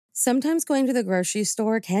Sometimes going to the grocery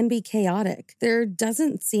store can be chaotic. There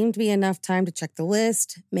doesn't seem to be enough time to check the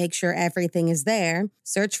list, make sure everything is there,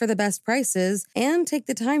 search for the best prices, and take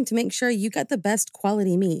the time to make sure you get the best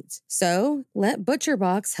quality meat. So, let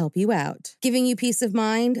ButcherBox help you out. Giving you peace of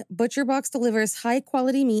mind, ButcherBox delivers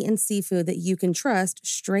high-quality meat and seafood that you can trust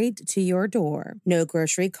straight to your door. No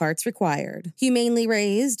grocery carts required. Humanely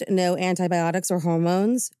raised, no antibiotics or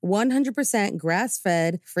hormones, 100%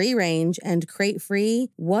 grass-fed, free-range, and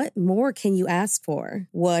crate-free. What more can you ask for?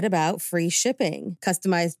 What about free shipping,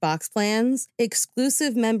 customized box plans,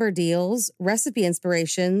 exclusive member deals, recipe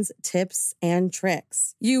inspirations, tips, and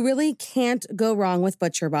tricks? You really can't go wrong with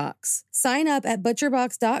ButcherBox. Sign up at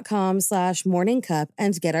butcherbox.com/morningcup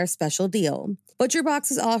and get our special deal.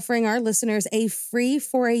 ButcherBox is offering our listeners a free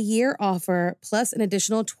for-a-year offer plus an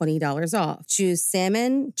additional $20 off. Choose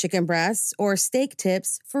salmon, chicken breasts, or steak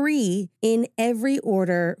tips free in every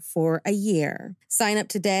order for a year. Sign up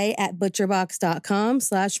today at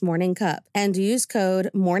butcherbox.com/morningcup and use code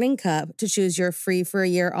MORNINGCUP to choose your free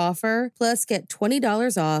for-a-year offer plus get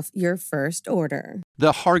 $20 off your first order.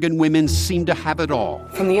 The Hargan women seem to have it all.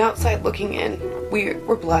 From the outside looking in, we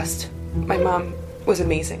were blessed. My mom was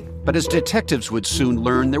amazing. But as detectives would soon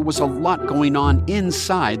learn, there was a lot going on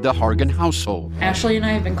inside the Hargan household. Ashley and I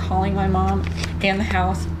have been calling my mom and the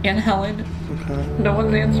house and Helen. Okay. No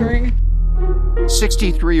one's answering.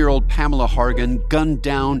 63-year-old Pamela Hargan gunned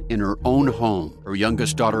down in her own home. Her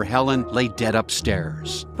youngest daughter, Helen, lay dead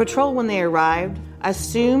upstairs. Patrol, when they arrived,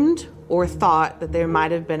 assumed or thought that there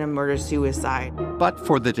might have been a murder-suicide. But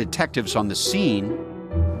for the detectives on the scene,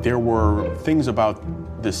 there were things about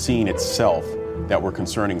the scene itself that were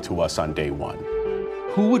concerning to us on day one.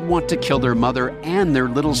 Who would want to kill their mother and their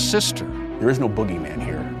little sister? There is no boogeyman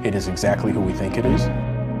here. It is exactly who we think it is.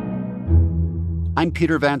 I'm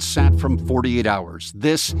Peter Van Sant from 48 Hours.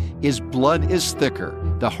 This is Blood is Thicker,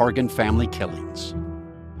 the Hargan family killings.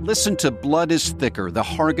 Listen to Blood is Thicker, the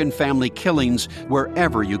Hargan family killings,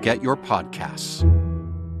 wherever you get your podcasts.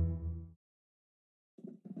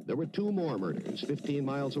 There were two more murders 15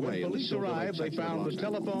 miles away. When police arrived, they found the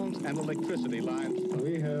telephones and electricity lines.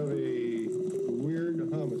 We have a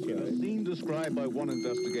weird homicide. A scene described by one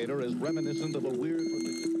investigator as reminiscent of a weird...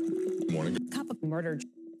 Morning. Cup of murder.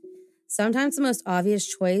 Sometimes the most obvious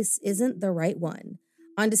choice isn't the right one.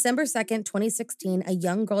 On December 2nd, 2016, a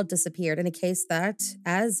young girl disappeared in a case that,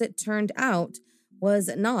 as it turned out, was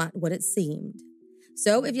not what it seemed.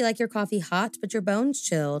 So if you like your coffee hot but your bones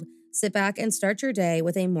chilled, sit back and start your day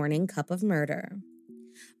with a morning cup of murder.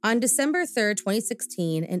 On December 3rd,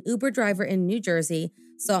 2016, an Uber driver in New Jersey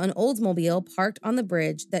saw an Oldsmobile parked on the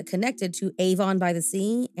bridge that connected to Avon by the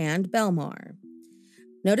Sea and Belmar.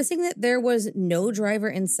 Noticing that there was no driver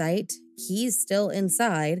in sight, keys still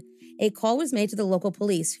inside, a call was made to the local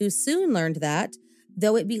police, who soon learned that,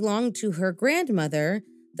 though it belonged to her grandmother,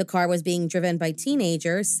 the car was being driven by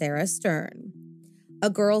teenager Sarah Stern.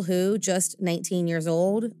 A girl who, just 19 years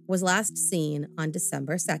old, was last seen on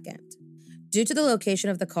December 2nd. Due to the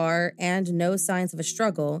location of the car and no signs of a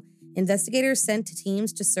struggle, investigators sent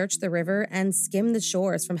teams to search the river and skim the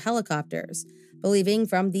shores from helicopters, believing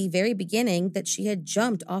from the very beginning that she had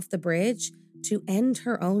jumped off the bridge to end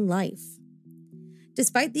her own life.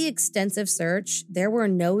 Despite the extensive search, there were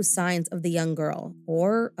no signs of the young girl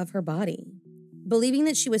or of her body. Believing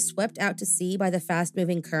that she was swept out to sea by the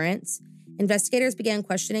fast-moving currents, investigators began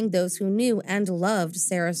questioning those who knew and loved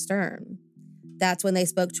Sarah Stern. That's when they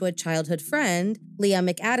spoke to a childhood friend, Leah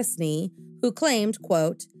McAddisney, who claimed,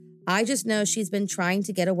 quote, "I just know she's been trying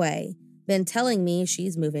to get away, been telling me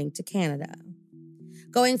she's moving to Canada."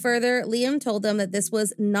 Going further, Liam told them that this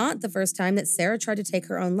was not the first time that Sarah tried to take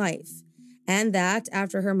her own life, and that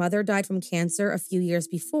after her mother died from cancer a few years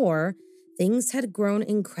before, things had grown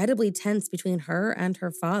incredibly tense between her and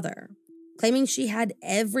her father. Claiming she had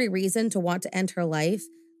every reason to want to end her life,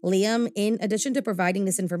 Liam, in addition to providing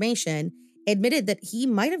this information, admitted that he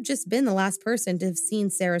might have just been the last person to have seen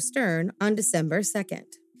Sarah Stern on December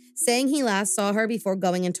 2nd. Saying he last saw her before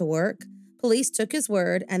going into work, police took his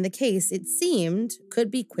word, and the case, it seemed, could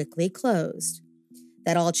be quickly closed.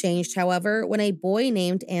 That all changed, however, when a boy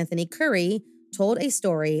named Anthony Curry told a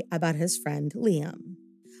story about his friend Liam.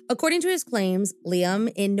 According to his claims,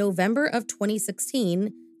 Liam, in November of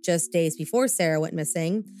 2016, just days before Sarah went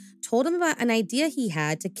missing, told him about an idea he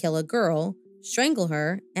had to kill a girl, strangle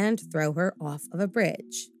her, and throw her off of a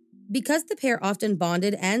bridge. Because the pair often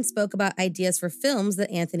bonded and spoke about ideas for films that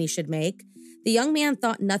Anthony should make, the young man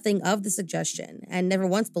thought nothing of the suggestion and never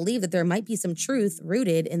once believed that there might be some truth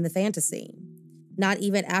rooted in the fantasy. Not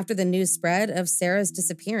even after the news spread of Sarah's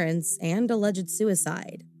disappearance and alleged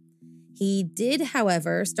suicide. He did,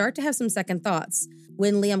 however, start to have some second thoughts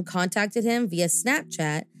when Liam contacted him via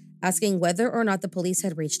Snapchat asking whether or not the police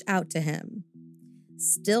had reached out to him.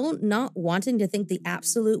 Still not wanting to think the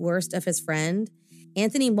absolute worst of his friend,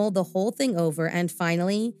 Anthony mulled the whole thing over and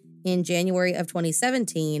finally, in January of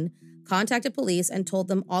 2017, contacted police and told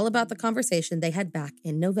them all about the conversation they had back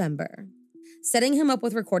in November. Setting him up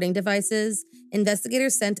with recording devices,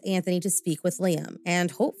 investigators sent Anthony to speak with Liam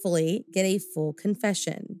and hopefully get a full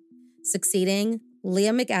confession. Succeeding,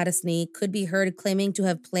 Liam McAdesney could be heard claiming to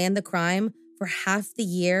have planned the crime for half the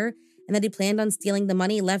year and that he planned on stealing the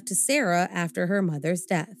money left to Sarah after her mother's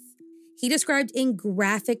death. He described in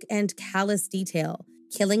graphic and callous detail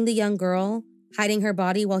killing the young girl, hiding her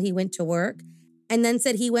body while he went to work, and then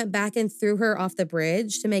said he went back and threw her off the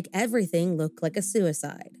bridge to make everything look like a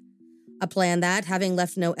suicide. A plan that, having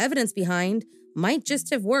left no evidence behind, might just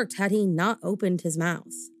have worked had he not opened his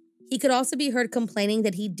mouth. He could also be heard complaining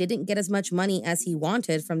that he didn't get as much money as he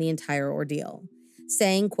wanted from the entire ordeal,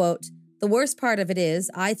 saying, quote, "The worst part of it is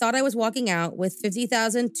I thought I was walking out with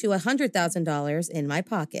 $50,000 to $100,000 in my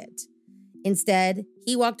pocket. Instead,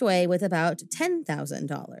 he walked away with about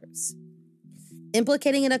 $10,000.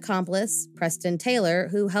 Implicating an accomplice, Preston Taylor,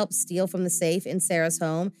 who helped steal from the safe in Sarah's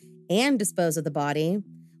home and dispose of the body,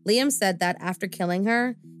 Liam said that after killing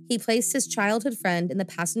her, he placed his childhood friend in the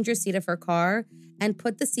passenger seat of her car and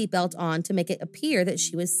put the seatbelt on to make it appear that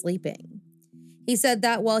she was sleeping. He said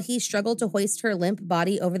that while he struggled to hoist her limp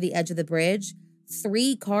body over the edge of the bridge,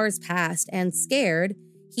 3 cars passed and scared,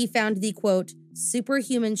 he found the, quote,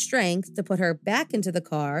 superhuman strength to put her back into the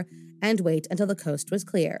car and wait until the coast was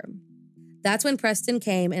clear. That's when Preston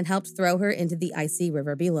came and helped throw her into the icy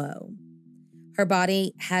river below. Her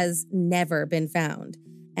body has never been found,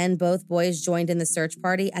 and both boys joined in the search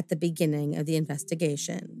party at the beginning of the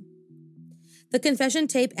investigation. The confession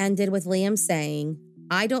tape ended with Liam saying,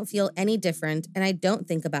 "I don't feel any different and I don't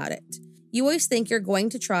think about it. You always think you're going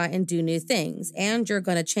to try and do new things and you're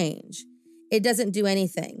going to change. It doesn't do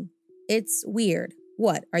anything. It's weird.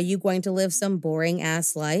 What, are you going to live some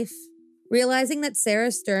boring-ass life?" Realizing that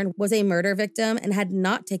Sarah Stern was a murder victim and had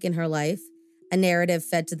not taken her life, a narrative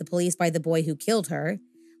fed to the police by the boy who killed her,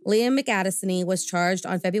 Liam McAdesney was charged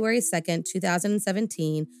on February 2nd,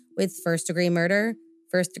 2017 with first-degree murder,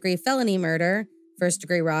 first-degree felony murder,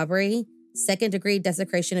 first-degree robbery, second-degree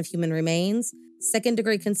desecration of human remains,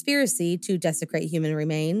 second-degree conspiracy to desecrate human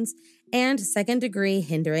remains, and second-degree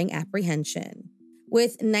hindering apprehension.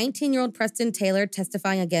 With 19-year-old Preston Taylor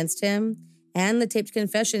testifying against him and the taped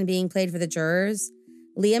confession being played for the jurors,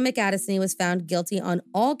 Liam McAdesney was found guilty on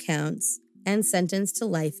all counts and sentenced to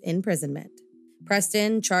life imprisonment.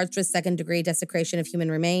 Preston, charged with second-degree desecration of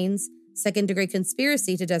human remains, second-degree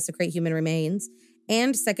conspiracy to desecrate human remains,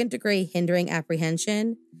 and second-degree hindering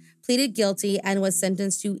apprehension, pleaded guilty and was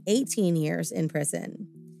sentenced to 18 years in prison.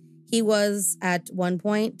 He was, at one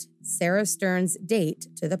point, Sarah Stern's date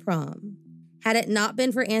to the prom. Had it not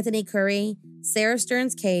been for Anthony Curry, Sarah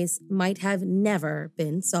Stern's case might have never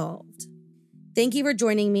been solved. Thank you for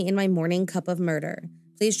joining me in my morning cup of murder.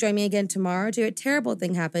 Please join me again tomorrow to A Terrible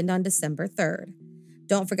Thing Happened on December 3rd.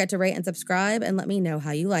 Don't forget to rate and subscribe and let me know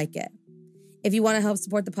how you like it. If you want to help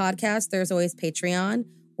support the podcast, there's always Patreon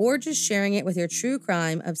or just sharing it with your true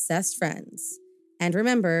crime obsessed friends. And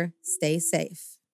remember, stay safe.